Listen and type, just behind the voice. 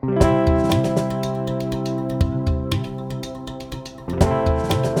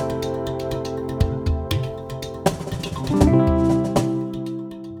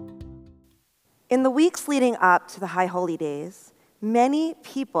up to the High Holy Days, many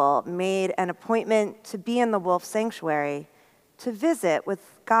people made an appointment to be in the wolf sanctuary to visit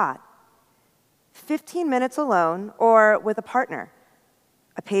with God. 15 minutes alone or with a partner,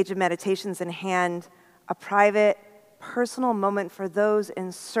 a page of meditations in hand, a private, personal moment for those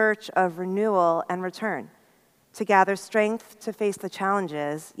in search of renewal and return, to gather strength to face the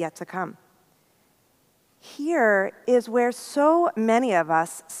challenges yet to come. Here is where so many of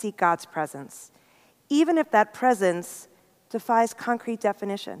us seek God's presence, even if that presence defies concrete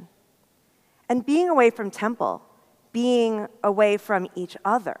definition. And being away from temple, being away from each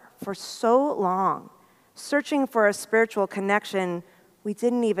other for so long, searching for a spiritual connection we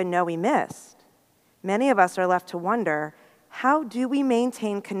didn't even know we missed, many of us are left to wonder, how do we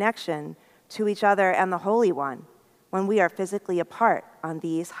maintain connection to each other and the Holy One when we are physically apart on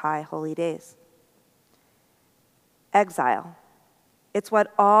these high holy days? Exile. It's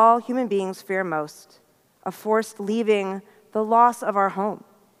what all human beings fear most, a forced leaving, the loss of our home.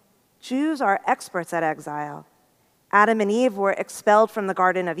 Jews are experts at exile. Adam and Eve were expelled from the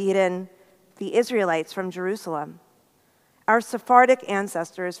Garden of Eden, the Israelites from Jerusalem. Our Sephardic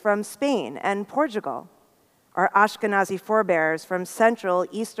ancestors from Spain and Portugal, our Ashkenazi forebears from Central,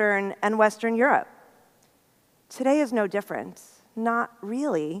 Eastern, and Western Europe. Today is no different. Not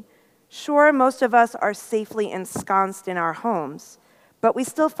really. Sure, most of us are safely ensconced in our homes, but we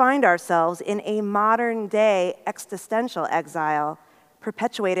still find ourselves in a modern-day existential exile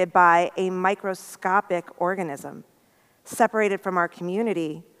perpetuated by a microscopic organism, separated from our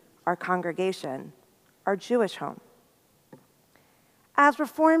community, our congregation, our Jewish home. As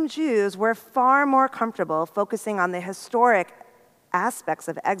Reformed Jews, we're far more comfortable focusing on the historic aspects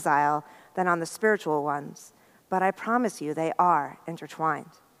of exile than on the spiritual ones, but I promise you they are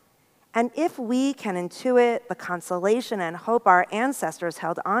intertwined. And if we can intuit the consolation and hope our ancestors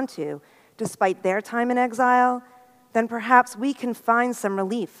held onto despite their time in exile, then perhaps we can find some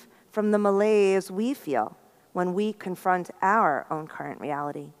relief from the malaise we feel when we confront our own current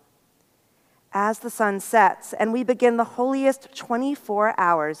reality. As the sun sets and we begin the holiest 24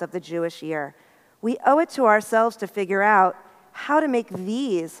 hours of the Jewish year, we owe it to ourselves to figure out how to make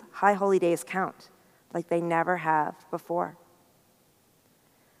these high holy days count like they never have before.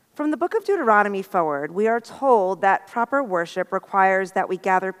 From the book of Deuteronomy forward, we are told that proper worship requires that we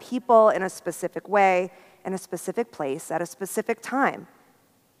gather people in a specific way, in a specific place, at a specific time.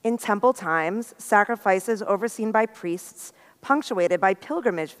 In temple times, sacrifices overseen by priests, punctuated by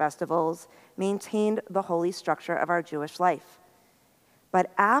pilgrimage festivals, maintained the holy structure of our Jewish life.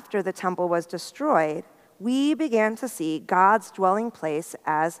 But after the temple was destroyed, we began to see God's dwelling place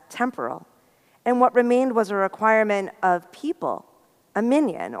as temporal, and what remained was a requirement of people, a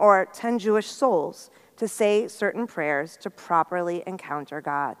minyan, or 10 Jewish souls, to say certain prayers to properly encounter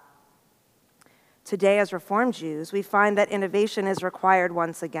God. Today, as Reformed Jews, we find that innovation is required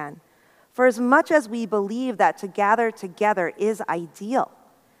once again. For as much as we believe that to gather together is ideal,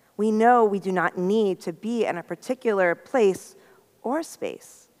 we know we do not need to be in a particular place or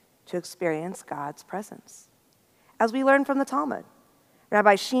space to experience God's presence. As we learn from the Talmud,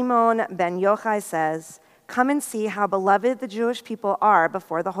 Rabbi Shimon ben Yochai says, "Come and see how beloved the Jewish people are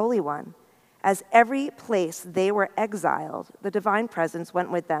before the Holy One. As every place they were exiled, the divine presence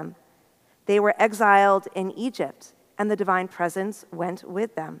went with them. They were exiled in Egypt, and the divine presence went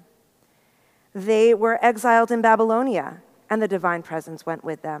with them. They were exiled in Babylonia, and the divine presence went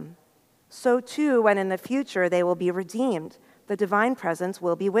with them. So too, when in the future they will be redeemed, the divine presence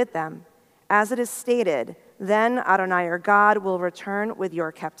will be with them. As it is stated, then Adonai your God will return with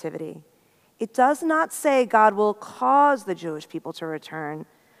your captivity." It does not say God will cause the Jewish people to return,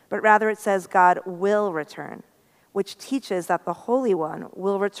 but rather it says God will return, which teaches that the Holy One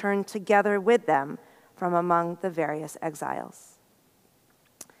will return together with them from among the various exiles.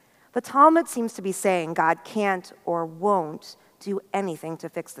 The Talmud seems to be saying God can't or won't do anything to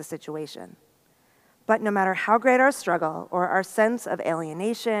fix the situation. But no matter how great our struggle or our sense of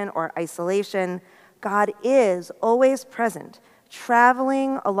alienation or isolation, God is always present,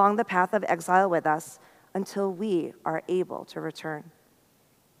 traveling along the path of exile with us until we are able to return.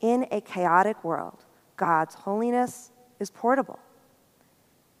 In a chaotic world, God's holiness is portable.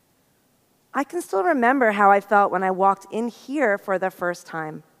 I can still remember how I felt when I walked in here for the first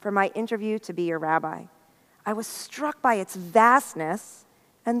time for my interview to be your rabbi. I was struck by its vastness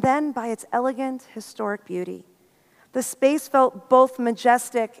and then by its elegant, historic beauty. The space felt both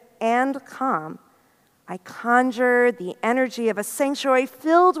majestic and calm. I conjured the energy of a sanctuary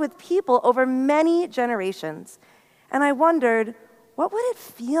filled with people over many generations, and I wondered, what would it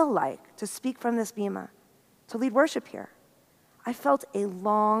feel like to speak from this bima, to lead worship here? I felt a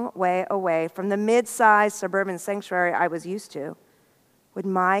long way away from the mid-sized suburban sanctuary I was used to. Would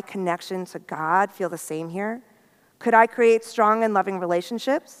my connection to God feel the same here? Could I create strong and loving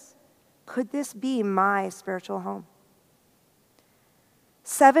relationships? Could this be my spiritual home?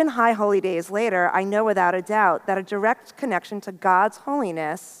 7 high holy days later, I know without a doubt that a direct connection to God's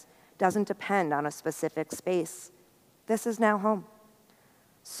holiness doesn't depend on a specific space. This is now home.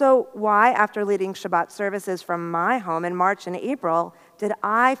 So why, after leading Shabbat services from my home in March and April, did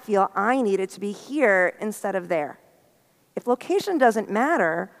I feel I needed to be here instead of there? If location doesn't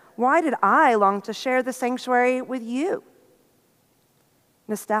matter, why did I long to share the sanctuary with you?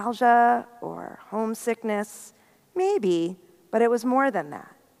 Nostalgia or homesickness? Maybe, but it was more than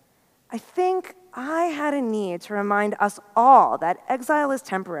that. I think I had a need to remind us all that exile is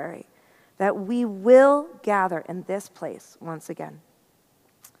temporary, that we will gather in this place once again.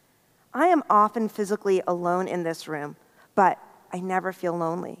 I am often physically alone in this room, but I never feel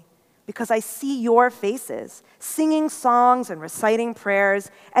lonely because I see your faces, singing songs and reciting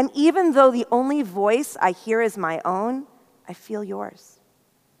prayers, and even though the only voice I hear is my own, I feel yours.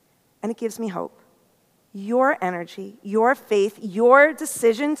 And it gives me hope. Your energy, your faith, your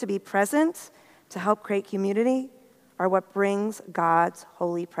decision to be present, to help create community, are what brings God's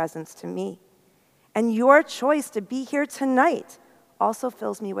holy presence to me. And your choice to be here tonight also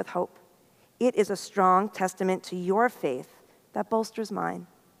fills me with hope. It is a strong testament to your faith that bolsters mine.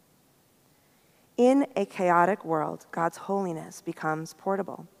 In a chaotic world, God's holiness becomes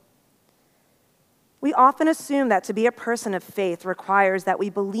portable. We often assume that to be a person of faith requires that we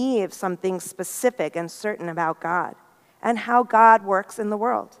believe something specific and certain about God and how God works in the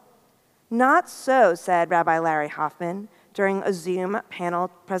world. Not so, said Rabbi Larry Hoffman during a Zoom panel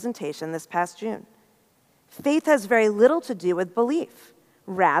presentation this past June. Faith has very little to do with belief.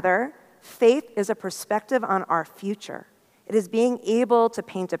 Rather, faith is a perspective on our future. It is being able to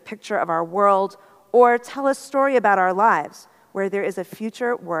paint a picture of our world or tell a story about our lives where there is a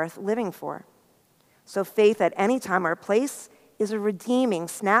future worth living for. So faith at any time or place is a redeeming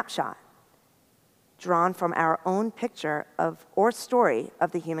snapshot drawn from our own picture of or story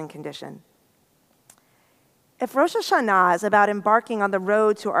of the human condition. If Rosh Hashanah is about embarking on the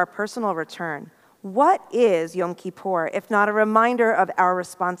road to our personal return, what is Yom Kippur if not a reminder of our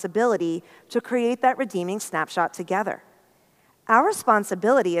responsibility to create that redeeming snapshot together? Our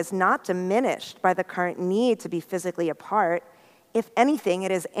responsibility is not diminished by the current need to be physically apart. If anything,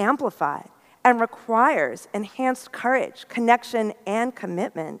 it is amplified and requires enhanced courage, connection, and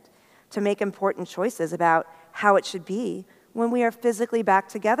commitment to make important choices about how it should be when we are physically back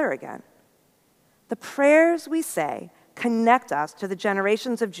together again. The prayers we say connect us to the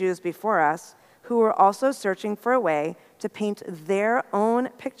generations of Jews before us who were also searching for a way to paint their own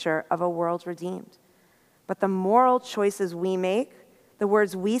picture of a world redeemed. But the moral choices we make, the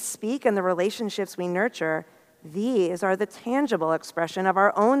words we speak, and the relationships we nurture, these are the tangible expression of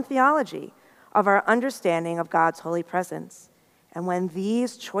our own theology, of our understanding of God's holy presence. And when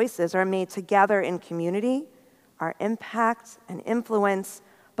these choices are made together in community, our impact and influence,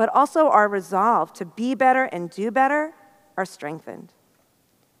 but also our resolve to be better and do better, are strengthened.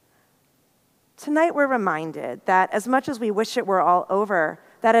 Tonight we're reminded that as much as we wish it were all over,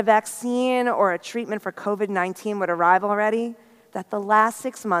 that a vaccine or a treatment for COVID-19 would arrive already, that the last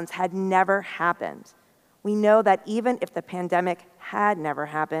 6 months had never happened. We know that even if the pandemic had never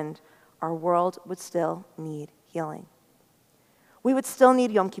happened, our world would still need healing. We would still need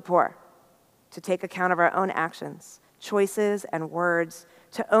Yom Kippur to take account of our own actions, choices, and words,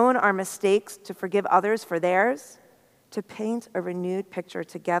 to own our mistakes, to forgive others for theirs, to paint a renewed picture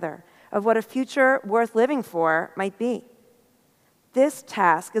together of what a future worth living for might be. This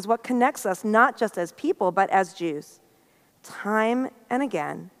task is what connects us not just as people, but as Jews. Time and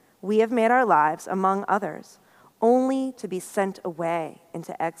again, we have made our lives, among others, only to be sent away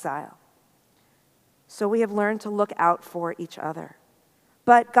into exile. So we have learned to look out for each other.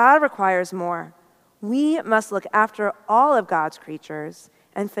 But God requires more. We must look after all of God's creatures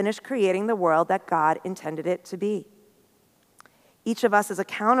and finish creating the world that God intended it to be. Each of us is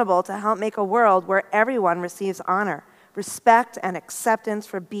accountable to help make a world where everyone receives honor, respect, and acceptance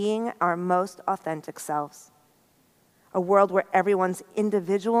for being our most authentic selves. A world where everyone's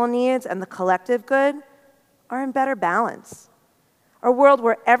individual needs and the collective good are in better balance. A world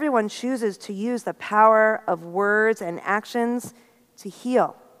where everyone chooses to use the power of words and actions to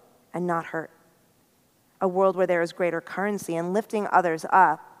heal and not hurt. A world where there is greater currency in lifting others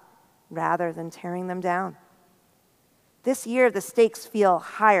up rather than tearing them down. This year, the stakes feel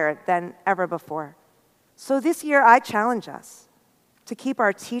higher than ever before. So this year, I challenge us to keep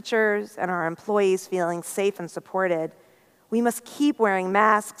our teachers and our employees feeling safe and supported We must keep wearing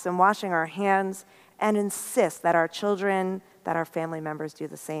masks and washing our hands and insist that our children, that our family members do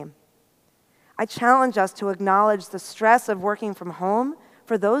the same. I challenge us to acknowledge the stress of working from home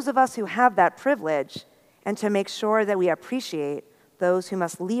for those of us who have that privilege, and to make sure that we appreciate those who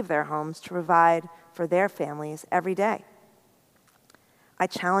must leave their homes to provide for their families every day. I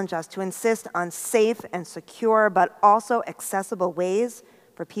challenge us to insist on safe and secure, but also accessible ways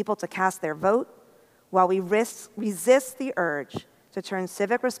for people to cast their vote, while we resist the urge to turn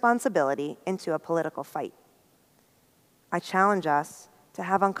civic responsibility into a political fight. I challenge us to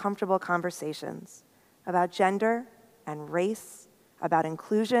have uncomfortable conversations about gender and race, about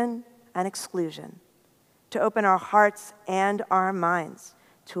inclusion and exclusion, to open our hearts and our minds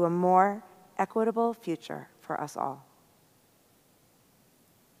to a more equitable future for us all.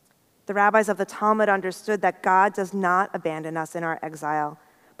 The rabbis of the Talmud understood that God does not abandon us in our exile,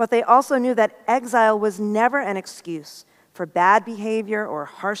 but they also knew that exile was never an excuse for bad behavior or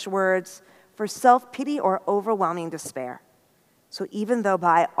harsh words, for self-pity or overwhelming despair. So even though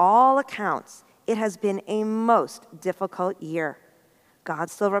by all accounts it has been a most difficult year,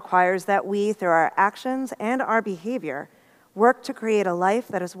 God still requires that we, through our actions and our behavior, work to create a life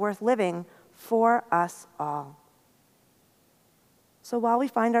that is worth living for us all. So while we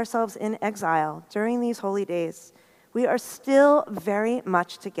find ourselves in exile during these holy days, we are still very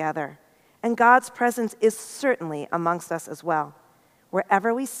much together, and God's presence is certainly amongst us as well.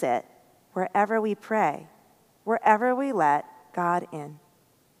 Wherever we sit, wherever we pray, wherever we let God in.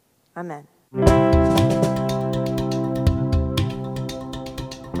 Amen.